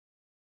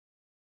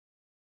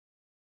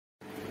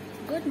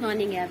Good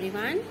morning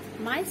everyone.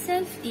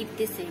 Myself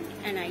Deepti Singh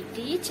and I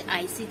teach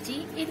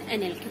ICT in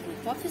N.L.K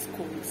group of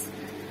schools.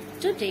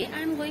 Today I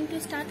am going to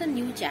start a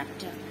new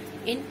chapter,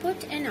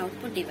 Input and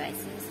Output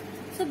Devices.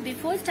 So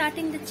before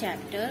starting the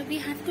chapter, we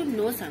have to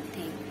know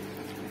something.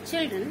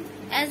 Children,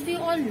 as we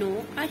all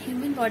know, our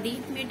human body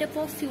made up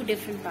of few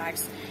different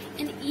parts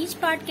and each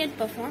part can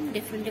perform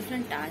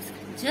different tasks.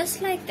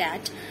 Just like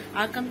that,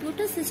 our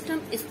computer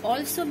system is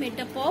also made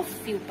up of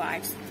few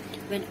parts.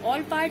 When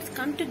all parts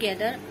come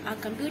together, our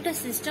computer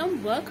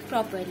system works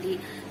properly.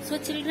 So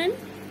children,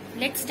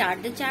 let's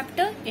start the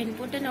chapter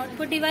Input and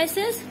Output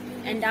Devices,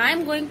 and I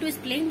am going to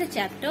explain the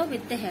chapter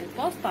with the help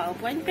of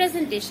PowerPoint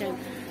presentation.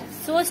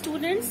 So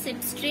students,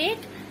 sit straight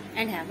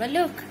and have a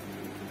look.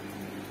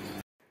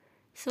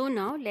 So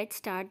now let's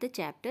start the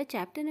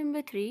chapter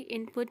number 3,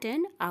 Input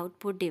and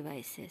Output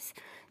Devices.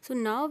 So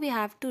now we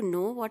have to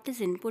know what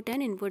is input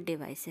and input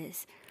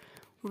devices.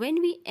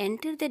 When we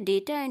enter the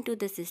data into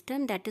the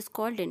system, that is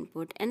called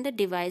input, and the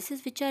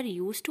devices which are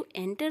used to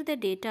enter the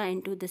data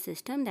into the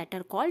system, that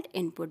are called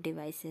input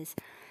devices.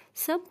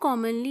 Some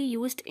commonly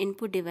used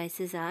input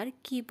devices are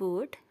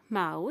keyboard,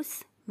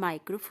 mouse,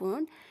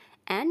 microphone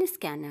and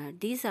scanner.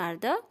 These are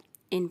the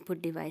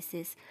input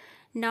devices.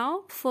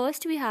 Now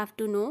first we have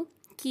to know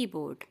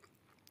keyboard.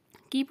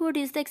 Keyboard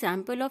is the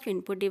example of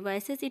input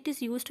devices. It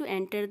is used to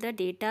enter the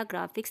data,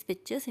 graphics,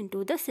 pictures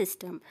into the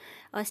system.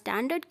 A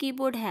standard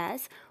keyboard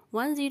has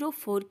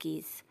 104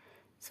 keys.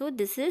 So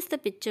this is the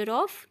picture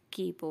of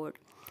keyboard.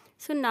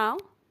 So now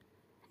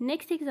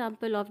next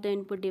example of the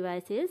input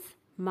device is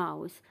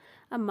mouse.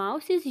 A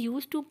mouse is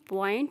used to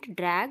point,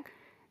 drag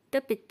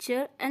the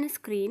picture and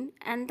screen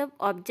and the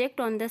object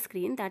on the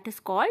screen, that is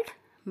called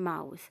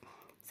mouse.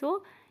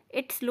 So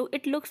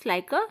it looks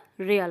like a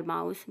real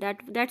mouse.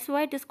 That's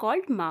why it is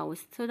called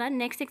mouse. So the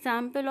next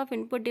example of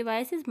input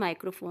device is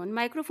microphone.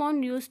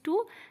 Microphone used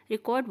to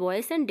record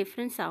voice and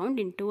different sound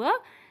into a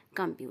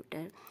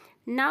computer.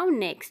 Now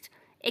next,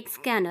 a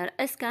scanner.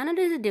 A scanner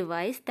is a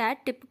device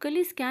that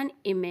typically scan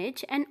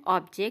image and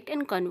object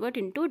and convert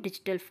into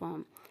digital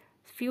form.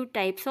 Few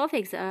types of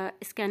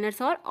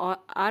scanners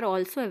are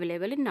also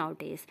available in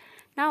nowadays.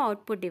 Now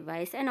output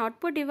device. An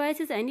output device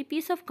is any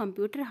piece of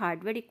computer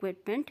hardware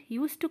equipment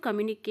used to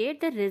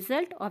communicate the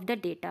result of the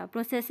data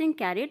processing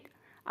carried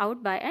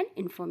out by an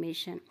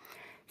information.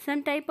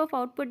 Some type of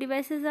output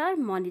devices are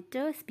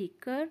monitor,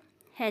 speaker,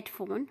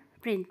 headphone,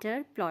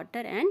 printer, plotter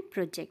and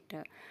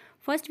projector.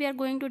 First we are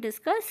going to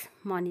discuss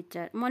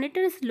monitor.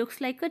 Monitor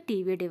looks like a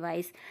TV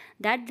device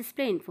that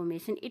display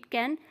information. It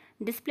can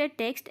display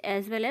text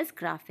as well as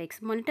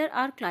graphics. Monitor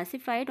are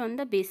classified on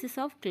the basis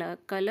of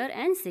color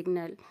and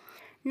signal.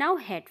 Now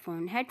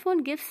headphone.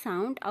 Headphone gives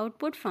sound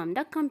output from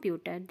the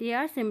computer. They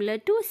are similar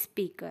to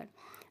speaker.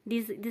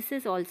 This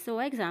is also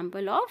an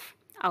example of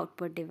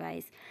output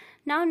device.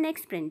 Now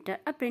next, printer.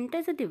 A printer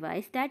is a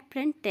device that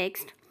print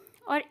text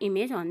or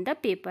image on the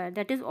paper.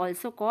 That is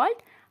also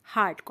called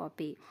hard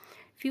copy.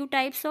 Few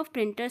types of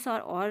printers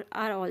are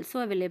also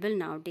available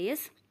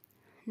nowadays.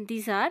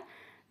 These are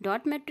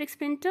dot matrix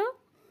printer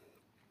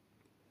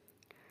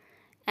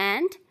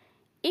and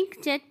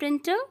inkjet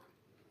printer,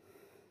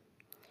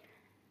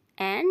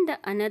 and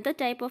another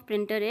type of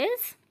printer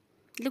is,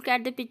 look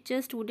at the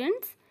picture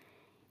students,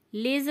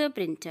 laser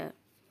printer.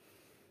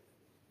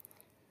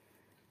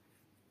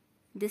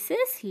 This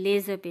is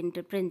laser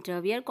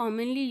printer. We are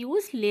commonly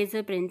use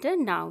laser printer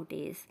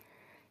nowadays.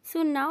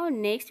 So now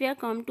next we are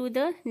come to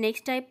the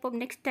next type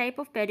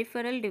of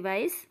peripheral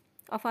device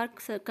of our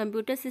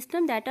computer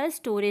system, that is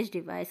storage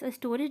device. A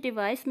storage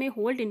device may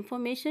hold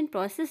information,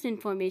 processed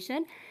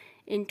information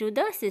into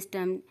the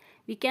system.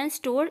 We can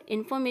store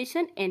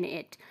information in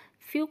it.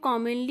 Few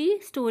commonly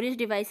storage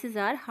devices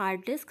are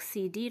hard disk,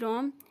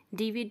 CD-ROM,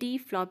 DVD,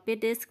 floppy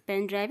disk,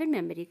 pen drive and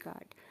memory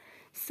card.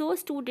 So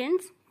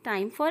students,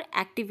 time for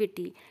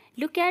activity.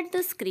 Look at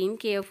the screen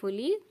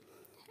carefully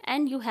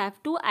and you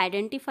have to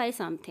identify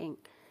something.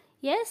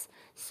 Yes,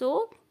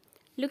 so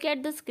look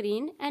at the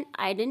screen and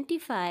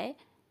identify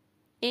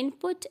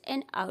input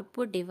and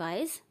output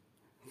device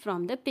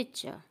from the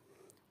picture.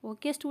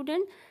 Okay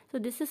student, so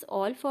this is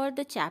all for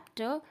the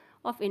chapter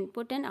of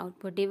input and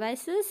output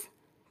devices.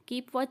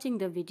 Keep watching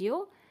the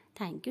video.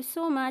 Thank you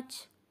so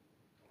much.